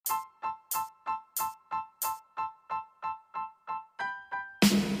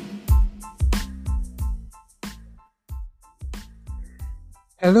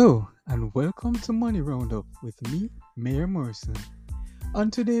Hello and welcome to Money Roundup with me, Mayor Morrison. On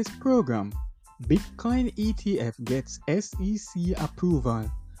today's program, Bitcoin ETF gets SEC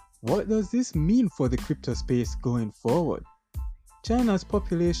approval. What does this mean for the crypto space going forward? China's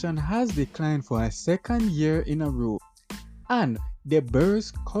population has declined for a second year in a row, and the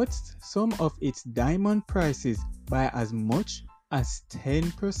Bears cuts some of its diamond prices by as much as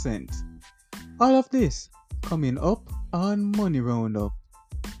 10%. All of this coming up on Money Roundup.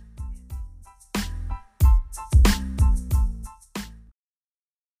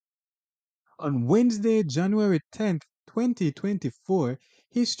 On Wednesday, January 10th, 2024,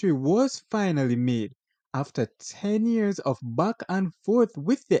 history was finally made. After 10 years of back and forth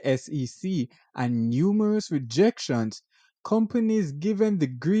with the SEC and numerous rejections, companies given the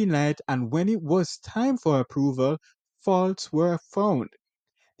green light, and when it was time for approval, faults were found.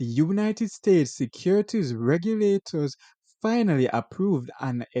 The United States Securities regulators finally approved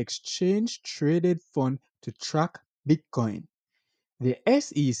an exchange traded fund to track Bitcoin. The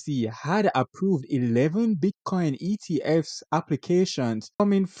SEC had approved 11 Bitcoin ETFs applications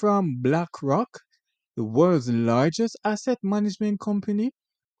coming from BlackRock, the world's largest asset management company,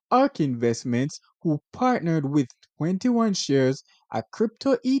 Ark Investments, who partnered with 21 shares, a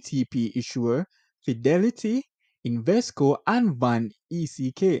crypto ETP issuer, Fidelity, Invesco, and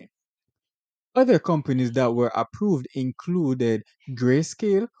VanEck. Other companies that were approved included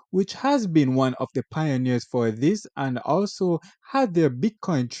Grayscale, which has been one of the pioneers for this and also had their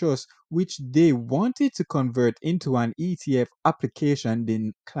Bitcoin trust, which they wanted to convert into an ETF application,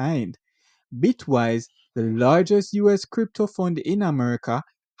 declined. Bitwise, the largest US crypto fund in America,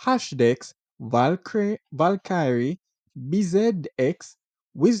 Hashdex, Valkyrie, BZX,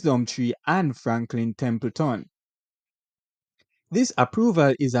 WisdomTree, and Franklin Templeton. This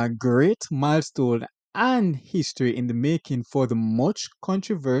approval is a great milestone and history in the making for the much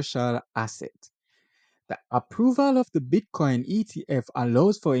controversial asset. The approval of the Bitcoin ETF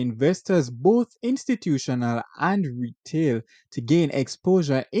allows for investors, both institutional and retail, to gain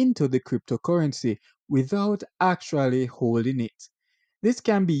exposure into the cryptocurrency without actually holding it. This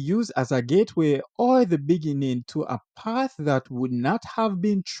can be used as a gateway or the beginning to a path that would not have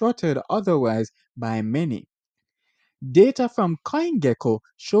been trotted otherwise by many. Data from CoinGecko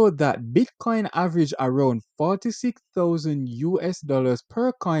showed that Bitcoin averaged around 46,000 US dollars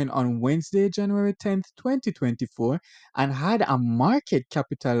per coin on Wednesday, January 10th, 2024, and had a market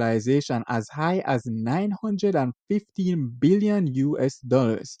capitalization as high as 915 billion US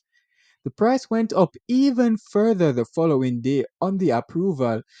dollars. The price went up even further the following day on the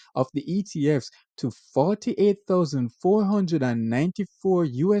approval of the ETFs to 48,494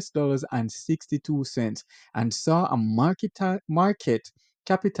 US dollars and 62 cents and saw a market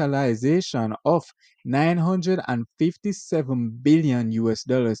capitalization of 957 billion US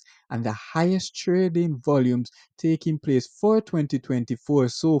dollars and the highest trading volumes taking place for 2024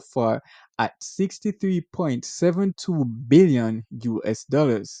 so far at 63.72 billion US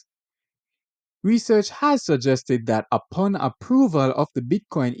dollars. Research has suggested that upon approval of the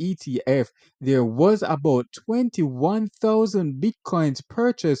Bitcoin ETF, there was about 21,000 Bitcoins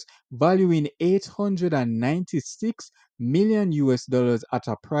purchased valuing 896 million US dollars at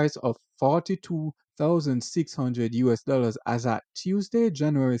a price of 42,600 US dollars as at Tuesday,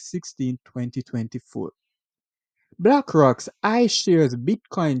 January 16, 2024. BlackRock's iShares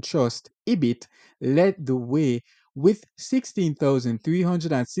Bitcoin Trust (IBIT) led the way with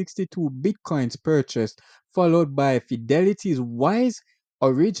 16,362 bitcoins purchased, followed by Fidelity's Wise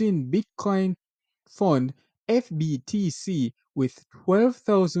Origin Bitcoin Fund (FBTC) with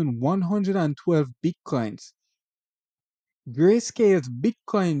 12,112 bitcoins. Grayscale's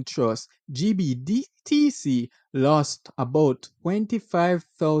Bitcoin Trust (GBTC) lost about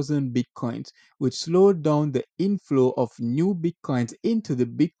 25,000 bitcoins, which slowed down the inflow of new bitcoins into the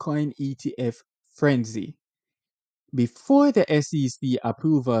Bitcoin ETF frenzy. Before the SEC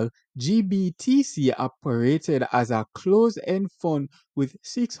approval, GBTC operated as a closed-end fund with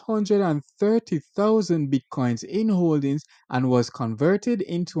 630,000 bitcoins in holdings and was converted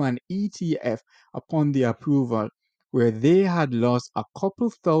into an ETF upon the approval, where they had lost a couple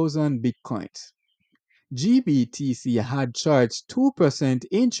thousand bitcoins. GBTC had charged 2%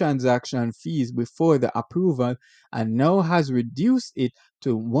 in transaction fees before the approval and now has reduced it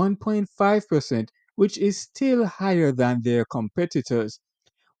to 1.5%, which is still higher than their competitors,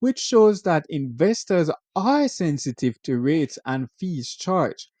 which shows that investors are sensitive to rates and fees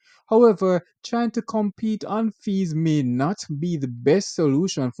charged. However, trying to compete on fees may not be the best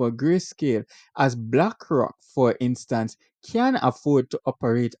solution for Grayscale, as BlackRock, for instance, can afford to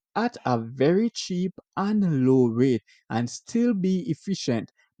operate at a very cheap and low rate and still be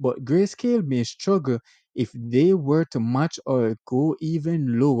efficient, but Grayscale may struggle if they were to match or go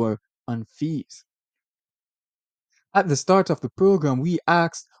even lower on fees. At the start of the program, we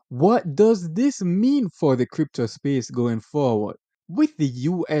asked, what does this mean for the crypto space going forward? With the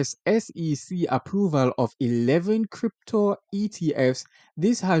US SEC approval of 11 crypto ETFs,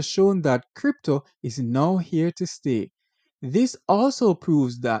 this has shown that crypto is now here to stay. This also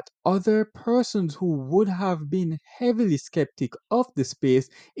proves that other persons who would have been heavily skeptic of the space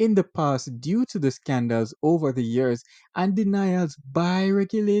in the past due to the scandals over the years and denials by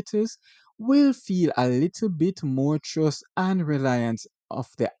regulators will feel a little bit more trust and reliance of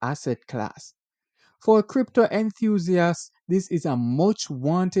the asset class. For crypto enthusiasts, this is a much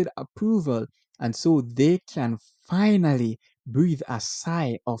wanted approval, and so they can finally breathe a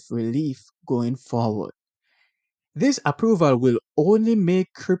sigh of relief going forward. This approval will only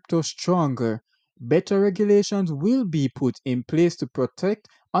make crypto stronger. Better regulations will be put in place to protect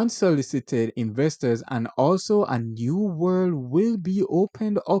unsolicited investors, and also a new world will be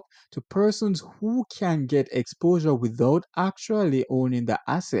opened up to persons who can get exposure without actually owning the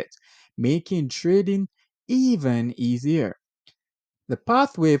asset, making trading even easier. The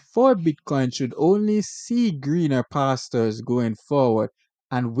pathway for Bitcoin should only see greener pastures going forward,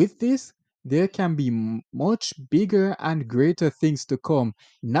 and with this, there can be much bigger and greater things to come,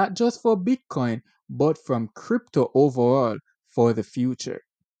 not just for Bitcoin, but from crypto overall for the future.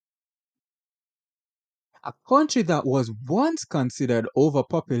 A country that was once considered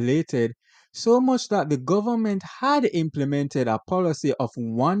overpopulated, so much that the government had implemented a policy of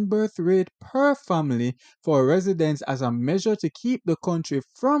one birth rate per family for residents as a measure to keep the country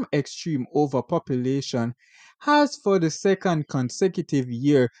from extreme overpopulation, has for the second consecutive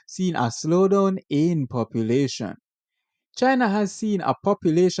year seen a slowdown in population. China has seen a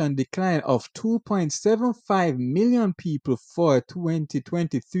population decline of 2.75 million people for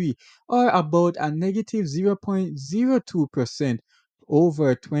 2023, or about a negative 0.02%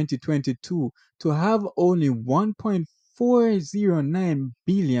 over 2022, to have only 1.409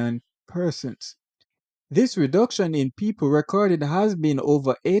 billion persons. This reduction in people recorded has been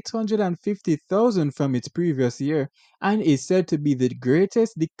over 850,000 from its previous year and is said to be the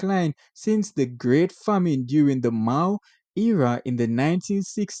greatest decline since the Great Famine during the Mao era in the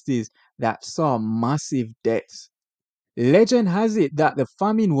 1960s that saw massive deaths. Legend has it that the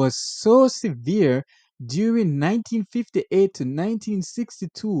famine was so severe during 1958 to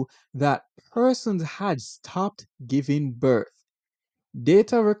 1962 that persons had stopped giving birth.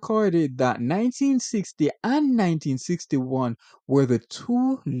 Data recorded that 1960 and 1961 were the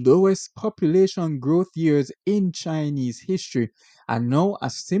two lowest population growth years in Chinese history, and now a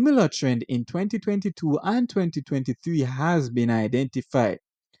similar trend in 2022 and 2023 has been identified.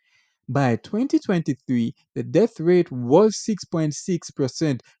 By 2023, the death rate was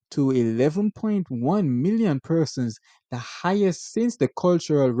 6.6% to 11.1 million persons, the highest since the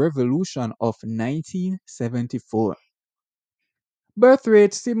Cultural Revolution of 1974. Birth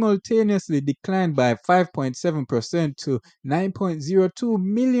rate simultaneously declined by 5.7% to 9.02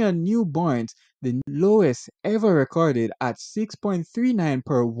 million newborns, the lowest ever recorded at 6.39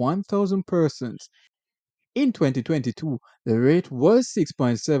 per 1,000 persons. In 2022, the rate was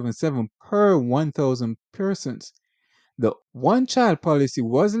 6.77 per 1,000 persons. The one child policy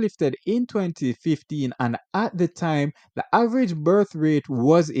was lifted in 2015, and at the time, the average birth rate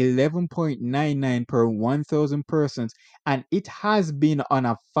was 11.99 per 1,000 persons, and it has been on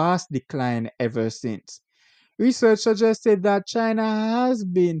a fast decline ever since. Research suggested that China has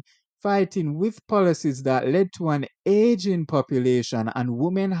been fighting with policies that led to an aging population, and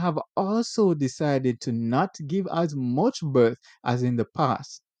women have also decided to not give as much birth as in the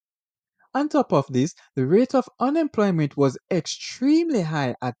past. On top of this, the rate of unemployment was extremely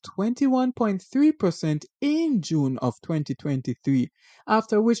high at 21.3% in June of 2023,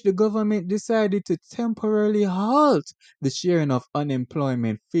 after which the government decided to temporarily halt the sharing of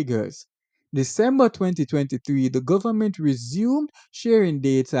unemployment figures. December 2023, the government resumed sharing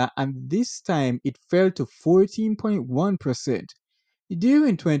data, and this time it fell to 14.1%.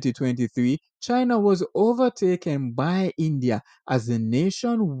 During 2023, China was overtaken by India as the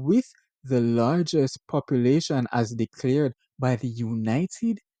nation with the largest population as declared by the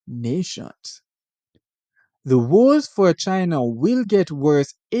United Nations. The woes for China will get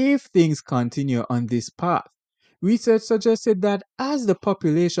worse if things continue on this path. Research suggested that as the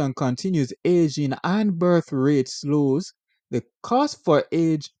population continues aging and birth rate slows, The cost for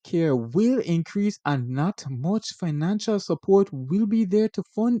aged care will increase and not much financial support will be there to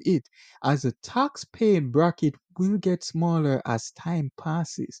fund it, as the tax paying bracket will get smaller as time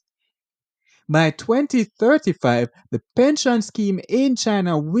passes. By 2035, the pension scheme in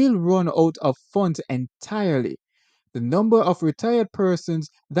China will run out of funds entirely. The number of retired persons,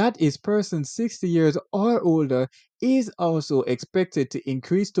 that is, persons 60 years or older, is also expected to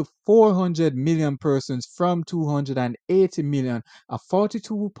increase to 400 million persons from 280 million, a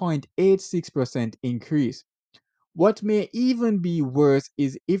 42.86% increase. What may even be worse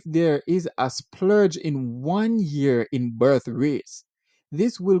is if there is a splurge in 1 year in birth rates.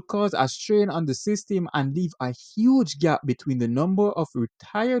 This will cause a strain on the system and leave a huge gap between the number of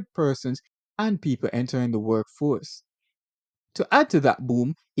retired persons and people entering the workforce. To add to that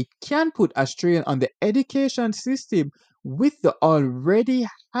boom, it can put a strain on the education system with the already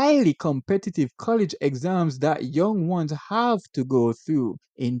highly competitive college exams that young ones have to go through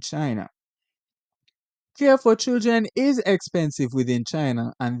in China. Care for children is expensive within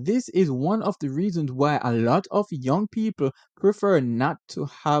China, and this is one of the reasons why a lot of young people prefer not to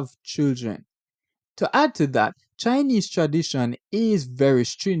have children. To add to that, Chinese tradition is very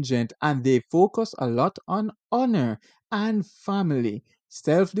stringent and they focus a lot on honor and family,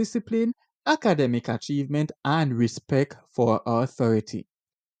 self discipline, academic achievement, and respect for authority.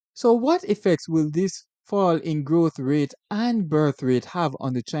 So, what effects will this fall in growth rate and birth rate have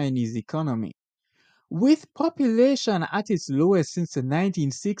on the Chinese economy? With population at its lowest since the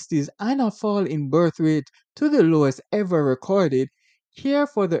 1960s and a fall in birth rate to the lowest ever recorded, care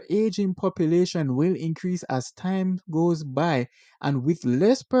for the aging population will increase as time goes by, and with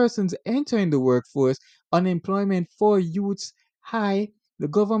less persons entering the workforce, unemployment for youths high, the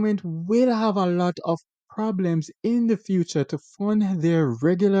government will have a lot of problems in the future to fund their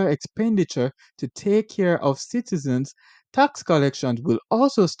regular expenditure to take care of citizens. Tax collections will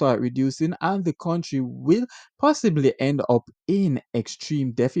also start reducing and the country will possibly end up in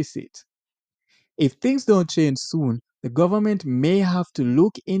extreme deficit. If things don't change soon, the government may have to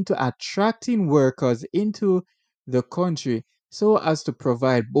look into attracting workers into the country so as to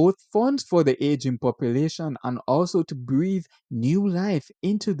provide both funds for the aging population and also to breathe new life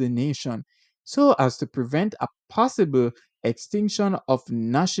into the nation so as to prevent a possible extinction of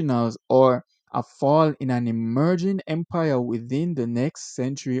nationals or a fall in an emerging empire within the next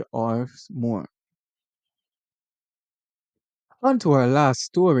century or more. On to our last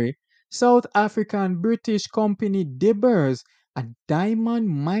story. South African British company De Beers, a diamond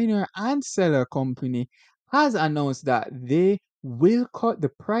miner and seller company, has announced that they will cut the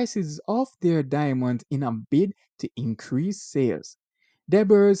prices of their diamonds in a bid to increase sales. De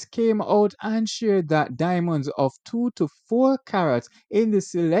Beers came out and shared that diamonds of 2 to 4 carats in the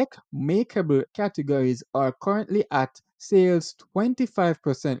select makeable categories are currently at sales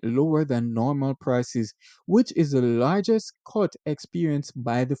 25% lower than normal prices, which is the largest cut experienced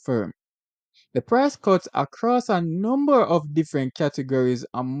by the firm. The price cuts across a number of different categories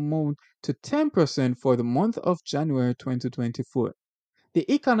amount to 10% for the month of January 2024.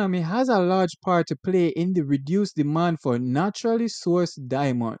 The economy has a large part to play in the reduced demand for naturally sourced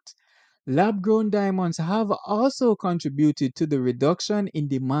diamonds. Lab grown diamonds have also contributed to the reduction in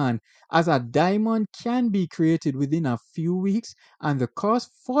demand, as a diamond can be created within a few weeks, and the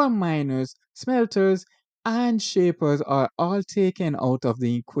cost for miners, smelters, and shapers are all taken out of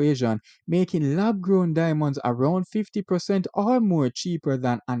the equation, making lab grown diamonds around 50% or more cheaper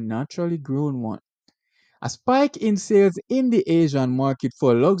than a naturally grown one. A spike in sales in the Asian market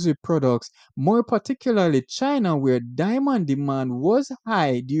for luxury products, more particularly China, where diamond demand was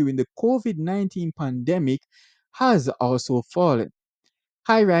high during the COVID 19 pandemic, has also fallen.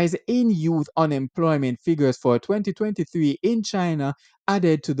 High rise in youth unemployment figures for 2023 in China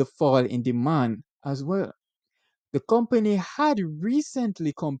added to the fall in demand as well. The company had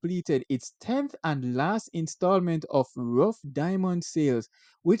recently completed its 10th and last installment of rough diamond sales,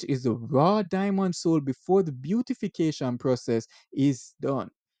 which is the raw diamond sold before the beautification process is done.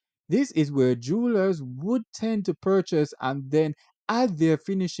 This is where jewelers would tend to purchase and then add their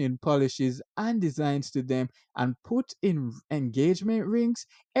finishing polishes and designs to them and put in engagement rings,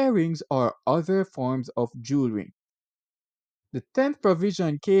 earrings, or other forms of jewelry. The 10th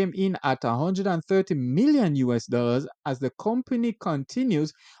provision came in at 130 million US dollars as the company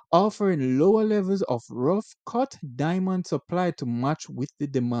continues offering lower levels of rough cut diamond supply to match with the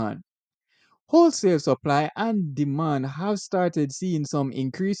demand. Wholesale supply and demand have started seeing some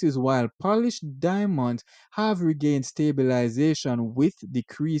increases while polished diamonds have regained stabilization with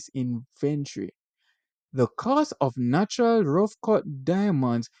decreased inventory. The cost of natural rough cut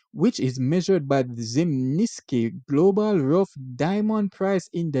diamonds, which is measured by the Zimnisky Global Rough Diamond Price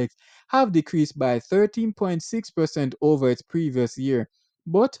Index, have decreased by 13.6% over its previous year,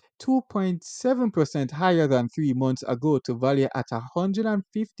 but 2.7% higher than 3 months ago to value at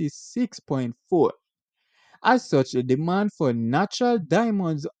 156.4. As such, the demand for natural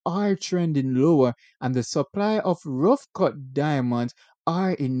diamonds are trending lower, and the supply of rough cut diamonds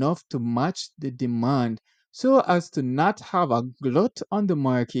are enough to match the demand, so as to not have a glut on the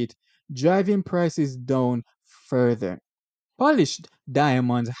market, driving prices down further. Polished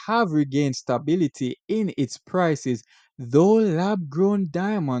diamonds have regained stability in its prices, though lab grown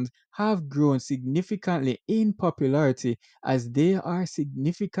diamonds have grown significantly in popularity as they are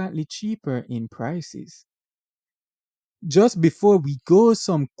significantly cheaper in prices. Just before we go,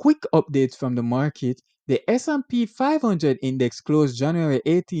 some quick updates from the market. The S&P 500 index closed January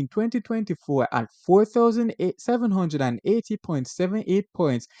 18, 2024 at 4,780.78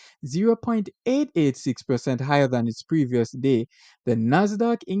 points, 0.886% higher than its previous day. The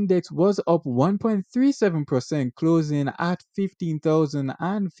Nasdaq index was up 1.37%, closing at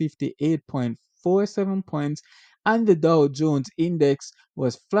 15,058.47 points, and the Dow Jones index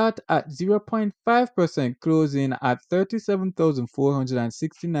was flat at 0.5%, closing at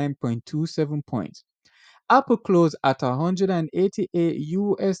 37,469.27 points. Apple closed at 188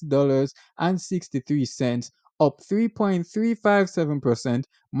 US dollars and 63 cents, up 3.357%.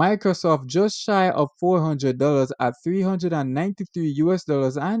 Microsoft just shy of $400 at 393 US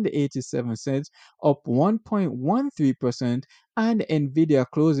dollars and 87 cents, up 1.13%, and Nvidia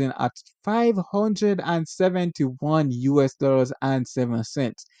closing at 571 US dollars and 7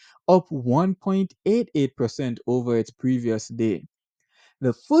 cents, up 1.88% over its previous day.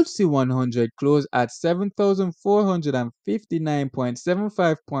 The FTSE 100 closed at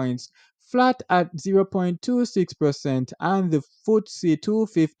 7,459.75 points, flat at 0.26%, and the FTSE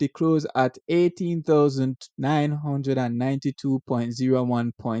 250 closed at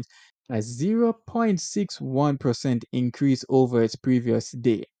 18,992.01 points, a 0.61% increase over its previous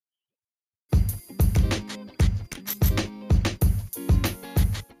day.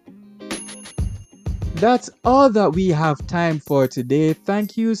 That's all that we have time for today.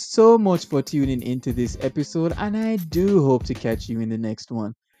 Thank you so much for tuning into this episode, and I do hope to catch you in the next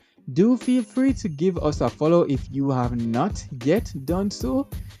one. Do feel free to give us a follow if you have not yet done so.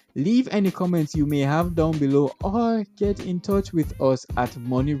 Leave any comments you may have down below, or get in touch with us at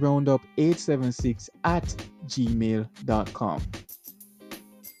moneyroundup876 at gmail.com.